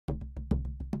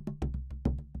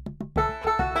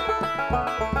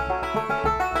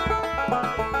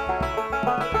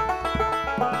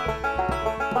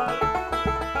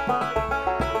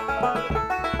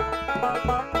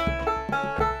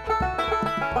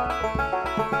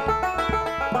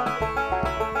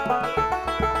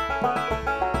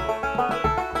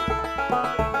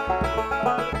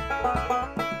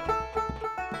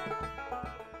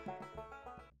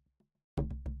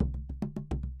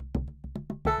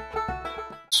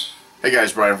Hey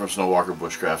guys, Brian from Snowwalker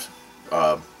Bushcraft.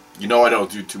 You know I don't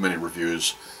do too many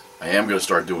reviews. I am going to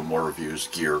start doing more reviews,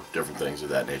 gear, different things of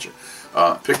that nature.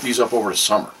 Picked these up over the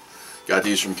summer. Got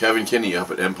these from Kevin Kinney up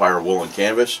at Empire Wool and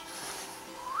Canvas.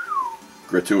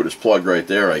 Gratuitous plug right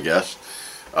there, I guess.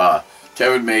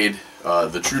 Kevin made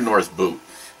the True North boot.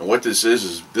 And what this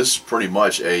is this is pretty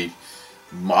much a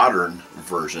modern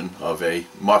version of a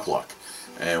muckluck.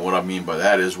 And what I mean by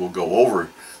that is we'll go over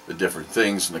the different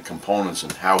things and the components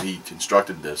and how he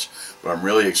constructed this, but I'm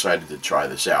really excited to try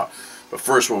this out. But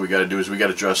first, what we got to do is we got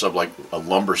to dress up like a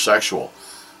lumbersexual.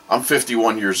 I'm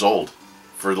 51 years old.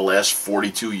 For the last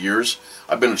 42 years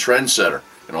I've been a trendsetter,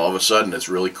 and all of a sudden it's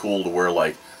really cool to wear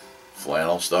like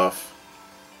flannel stuff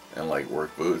and like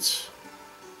work boots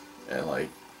and like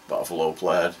buffalo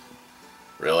plaid.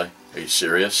 Really? Are you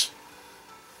serious?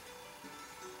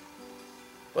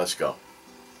 Let's go.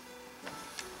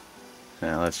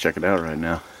 Now let's check it out right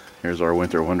now. Here's our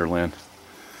winter wonderland.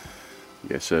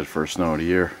 Like I said, first snow of the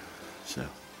year, so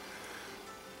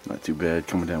not too bad.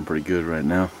 Coming down pretty good right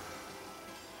now.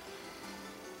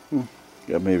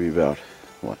 Got maybe about,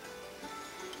 what,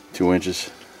 2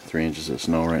 inches, 3 inches of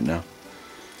snow right now.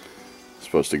 It's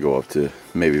supposed to go up to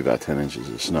maybe about 10 inches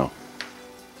of snow.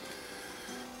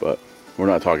 But we're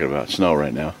not talking about snow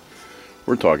right now.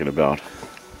 We're talking about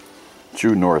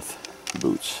True North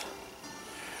boots.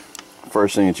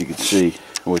 First thing that you can see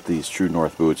with these True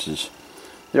North boots is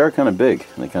they are kind of big.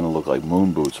 They kind of look like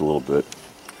moon boots a little bit.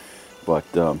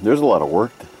 But there's a lot of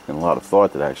work and a lot of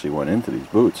thought that actually went into these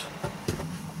boots.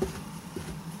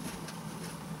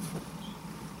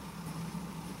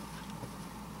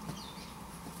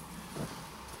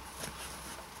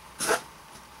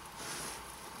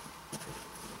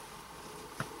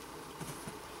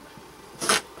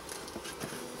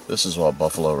 This is all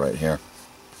buffalo right here.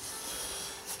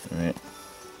 Alright.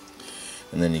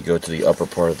 And then you go to the upper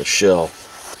part of the shell.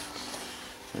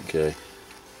 Okay.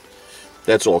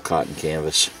 That's all cotton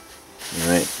canvas.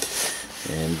 Alright.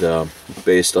 And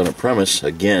based on a premise,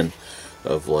 again,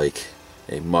 of like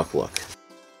a muckluck.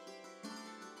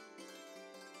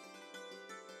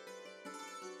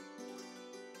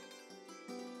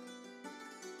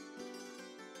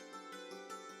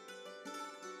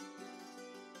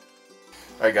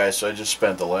 Alright guys, so I just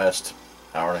spent the last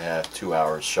hour and a half, 2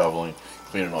 hours shoveling,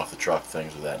 cleaning off the truck,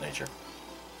 things of that nature.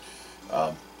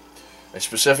 I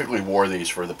specifically wore these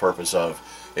for the purpose of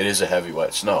it is a heavy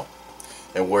wet snow,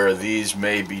 and where these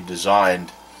may be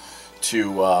designed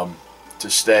to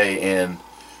stay in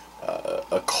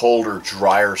a colder,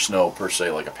 drier snow per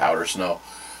se, like a powder snow.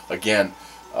 Again,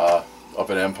 up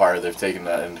at Empire they've taken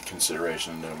that into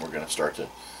consideration, and then we're going to start to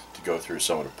go through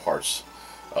some of the parts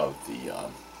of the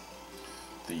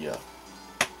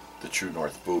True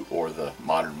North boot, or the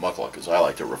modern muckluck as I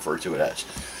like to refer to it as.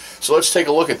 So let's take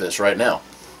a look at this right now.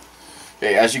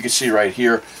 Okay, as you can see right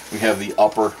here, we have the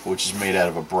upper, which is made out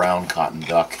of a brown cotton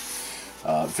duck,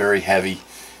 very heavy,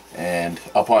 and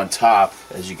up on top,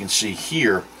 as you can see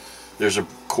here, there's a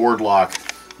cord lock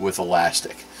with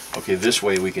elastic. Okay, this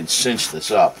way we can cinch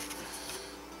this up,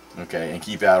 okay, and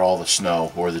keep out all the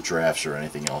snow or the drafts or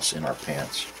anything else in our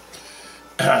pants.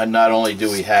 Not only do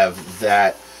we have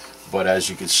that, but as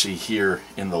you can see here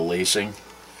in the lacing,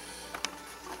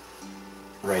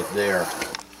 right there,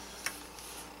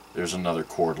 there's another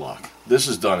cord lock. This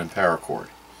is done in paracord.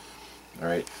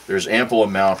 Alright, there's ample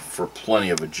amount for plenty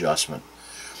of adjustment.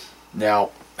 Now,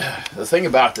 the thing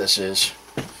about this is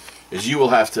you will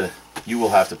have to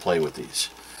play with these.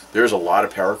 There's a lot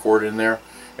of paracord in there,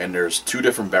 and there's two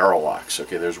different barrel locks.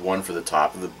 Okay, there's one for the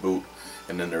top of the boot,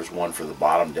 and then there's one for the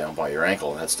bottom down by your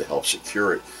ankle, and that's to help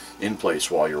secure it in place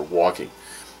while you're walking.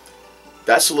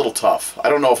 That's a little tough. I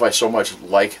don't know if I so much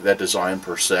like that design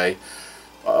per se.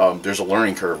 There's a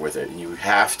learning curve with it, and you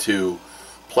have to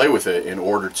play with it in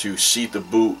order to seat the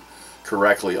boot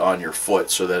correctly on your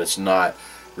foot so that it's not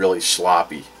really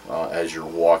sloppy as you're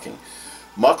walking.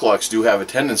 Mucklucks do have a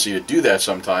tendency to do that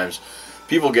sometimes.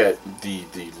 People get the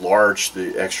large,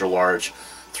 the extra large,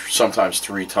 sometimes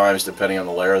 3 times depending on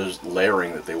the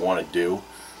layering that they want to do,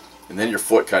 and then your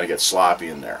foot kind of gets sloppy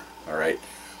in there. Alright,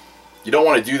 you don't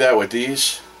want to do that with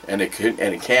these, and it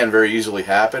can very easily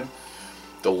happen.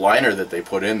 The liner that they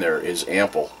put in there is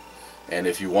ample, and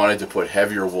if you wanted to put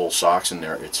heavier wool socks in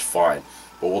there, it's fine,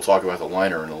 but we'll talk about the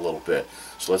liner in a little bit.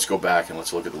 So let's go back and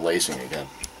let's look at the lacing again.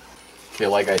 Okay,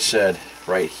 like I said,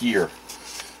 right here,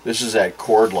 this is that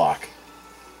cord lock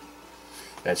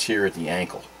that's here at the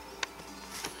ankle.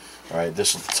 Alright,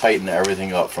 this will tighten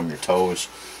everything up from your toes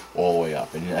all the way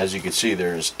up. And as you can see,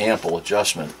 there's ample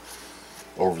adjustment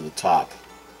over the top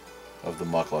of the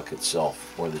muckluck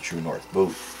itself, or the True North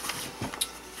boot.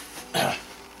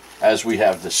 as we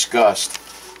have discussed,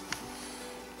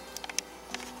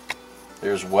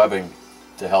 there's webbing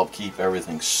to help keep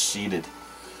everything seated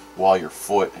while your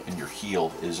foot and your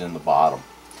heel is in the bottom.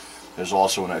 There's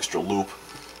also an extra loop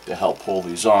to help pull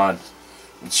these on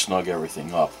and snug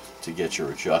everything up to get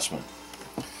your adjustment.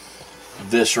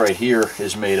 This right here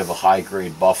is made of a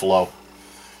high-grade buffalo,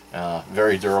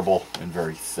 very durable and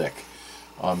very thick.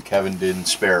 Kevin didn't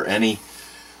spare any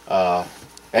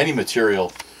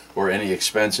material or any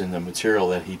expense in the material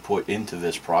that he put into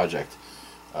this project,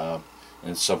 and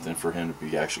it's something for him to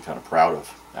be actually kind of proud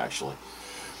of, actually.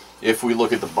 If we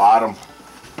look at the bottom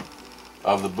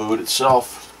of the boot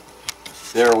itself,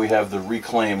 there we have the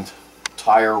reclaimed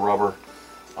tire rubber,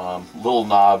 little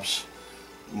knobs,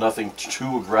 nothing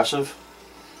too aggressive,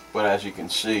 but as you can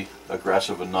see,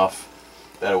 aggressive enough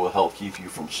that it will help keep you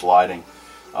from sliding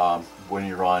when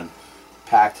you're on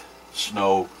packed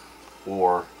snow,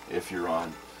 or if you're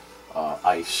on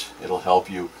ice. It'll help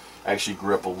you actually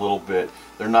grip a little bit.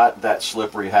 They're not that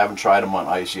slippery. Haven't tried them on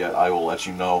ice yet. I will let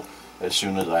you know as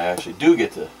soon as I actually do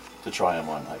get to try them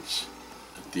on ice.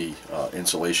 The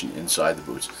insulation inside the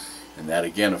boots, and that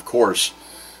again, of course,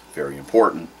 very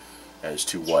important as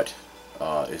to what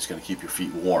is going to keep your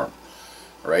feet warm.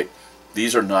 All right,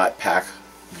 these are not pack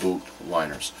boot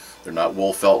liners. They're not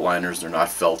wool felt liners. They're not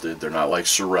felted. They're not like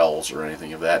Sorels or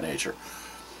anything of that nature.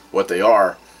 What they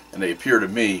are, and they appear to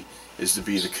me, is to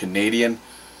be the Canadian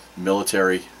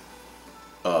military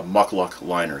muckluck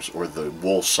liners, or the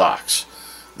wool socks.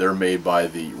 They're made by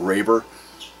the Raber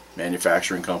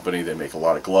manufacturing company. They make a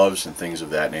lot of gloves and things of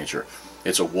that nature.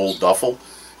 It's a wool duffel.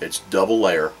 It's double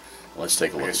layer. Let's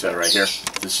take a look at that right here.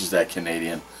 This is that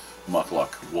Canadian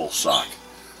muckluck wool sock,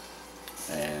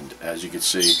 and as you can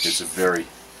see, it's a very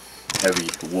heavy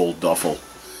wool duffel.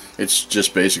 It's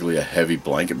just basically a heavy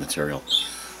blanket material.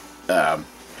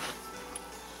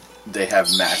 They have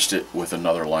matched it with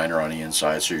another liner on the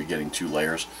inside, so you're getting 2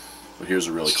 layers. But here's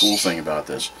a really cool thing about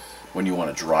this. When you want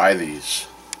to dry these,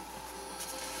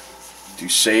 to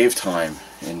save time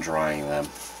in drying them,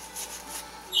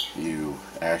 you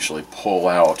actually pull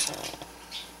out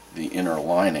the inner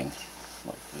lining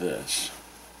like this.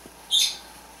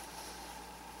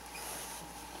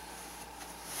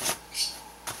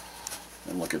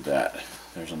 And look at that.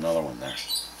 There's another one there.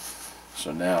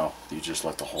 So now you just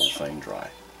let the whole thing dry,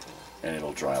 and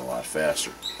it'll dry a lot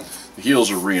faster. The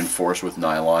heels are reinforced with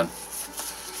nylon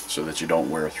so that you don't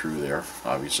wear through there.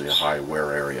 Obviously a high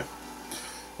wear area.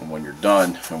 And when you're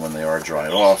done, and when they are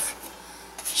dried off,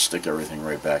 stick everything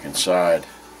right back inside,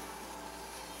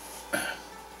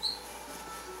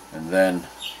 and then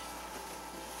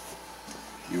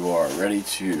you are ready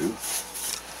to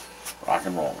rock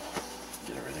and roll.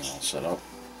 Get everything all set up,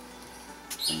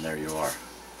 and there you are.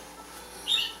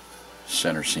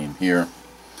 Center seam here,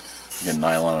 again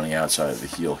nylon on the outside of the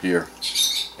heel here,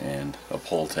 and a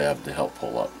pull tab to help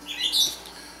pull up.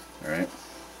 Alright,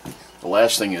 the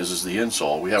last thing is the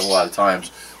insole. We have a lot of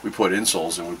times we put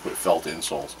insoles and we put felt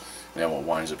insoles, and then what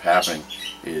winds up happening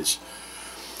is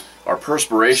our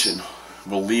perspiration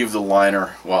will leave the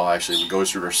liner, well actually it goes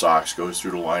through our socks, goes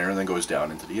through the liner, and then goes down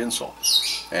into the insole.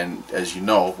 And as you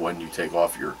know, when you take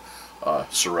off your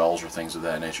Sorels or things of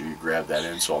that nature, you grab that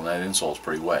insole, and that insole is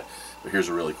pretty wet. But here's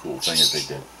a really cool thing that they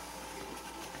did.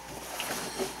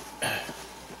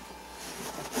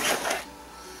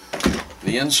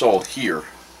 The insole here,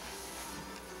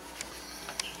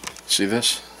 see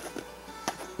this?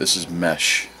 This is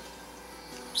mesh.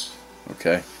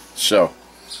 Okay, so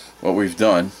what we've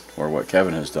done, or what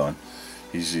Kevin has done,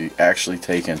 is he actually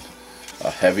taken a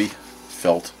heavy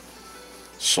felt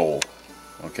sole,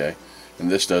 okay, and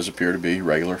this does appear to be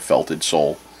regular felted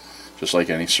sole, just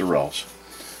like any Sorels.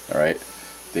 Alright,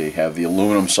 they have the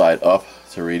aluminum side up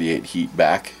to radiate heat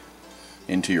back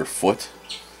into your foot,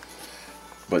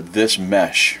 but this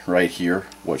mesh right here,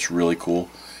 what's really cool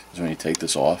is when you take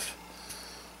this off,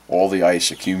 all the ice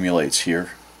accumulates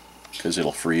here because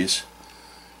it'll freeze,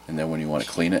 and then when you want to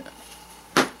clean it,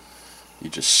 you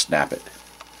just snap it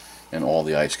and all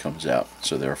the ice comes out.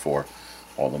 So therefore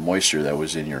all the moisture that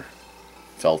was in your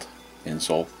felt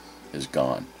insole is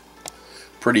gone.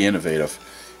 Pretty innovative,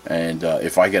 and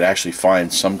if I could actually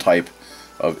find some type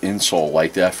of insole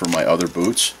like that for my other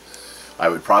boots, I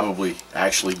would probably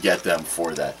actually get them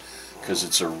for that, because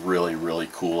it's a really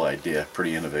cool idea.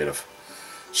 Pretty innovative.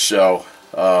 So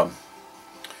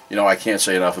you know, I can't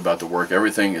say enough about the work.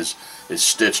 Everything is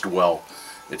stitched well.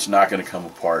 It's not going to come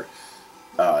apart.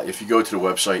 If you go to the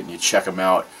website and you check them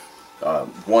out,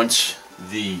 once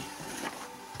the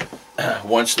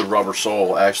rubber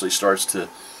sole actually starts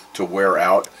to wear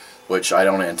out, which I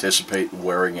don't anticipate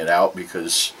wearing it out,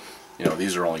 because You know,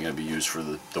 these are only going to be used for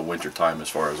the winter time as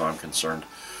far as I'm concerned.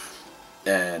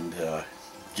 And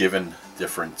given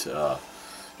different,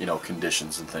 you know,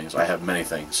 conditions and things, I have many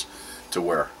things to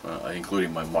wear,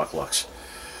 including my mucklucks.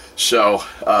 So,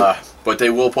 but they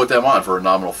will put them on for a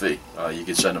nominal fee. You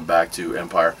can send them back to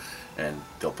Empire and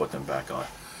they'll put them back on.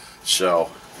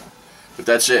 So, but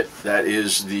that's it. That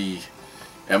is the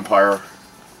Empire.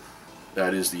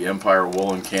 That is the Empire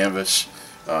woolen canvas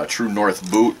True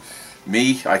North boot.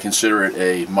 Me, I consider it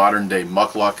a modern day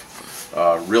muckluck.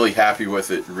 Really happy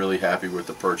with it. Really happy with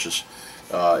the purchase.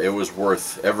 It was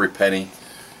worth every penny.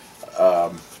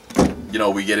 You know,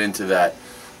 we get into that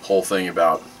whole thing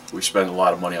about we spend a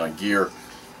lot of money on gear.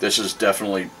 This is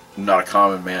definitely not a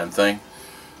common man thing.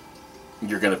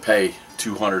 You're going to pay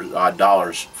 $200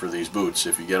 odd for these boots.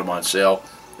 If you get them on sale,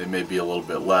 they may be a little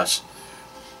bit less.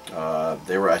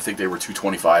 I think they were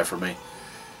 $225 for me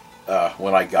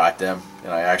when I got them,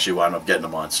 and I actually wound up getting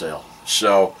them on sale.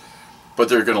 So, but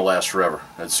they're going to last forever.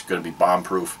 It's going to be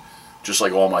bomb-proof, just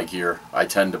like all my gear. I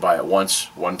tend to buy it once,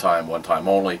 one time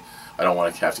only. I don't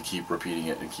want to have to keep repeating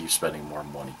it and keep spending more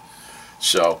money.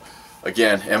 So,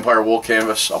 again, Empire wool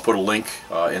canvas. I'll put a link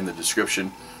in the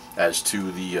description as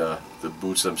to the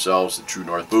boots themselves, the True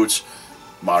North boots,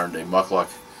 modern day muckluck.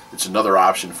 It's another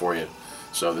option for you.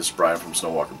 So this is Brian from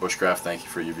Snowwalker Bushcraft. Thank you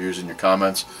for your views and your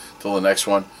comments. Till the next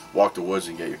one, walk the woods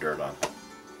and get your dirt on.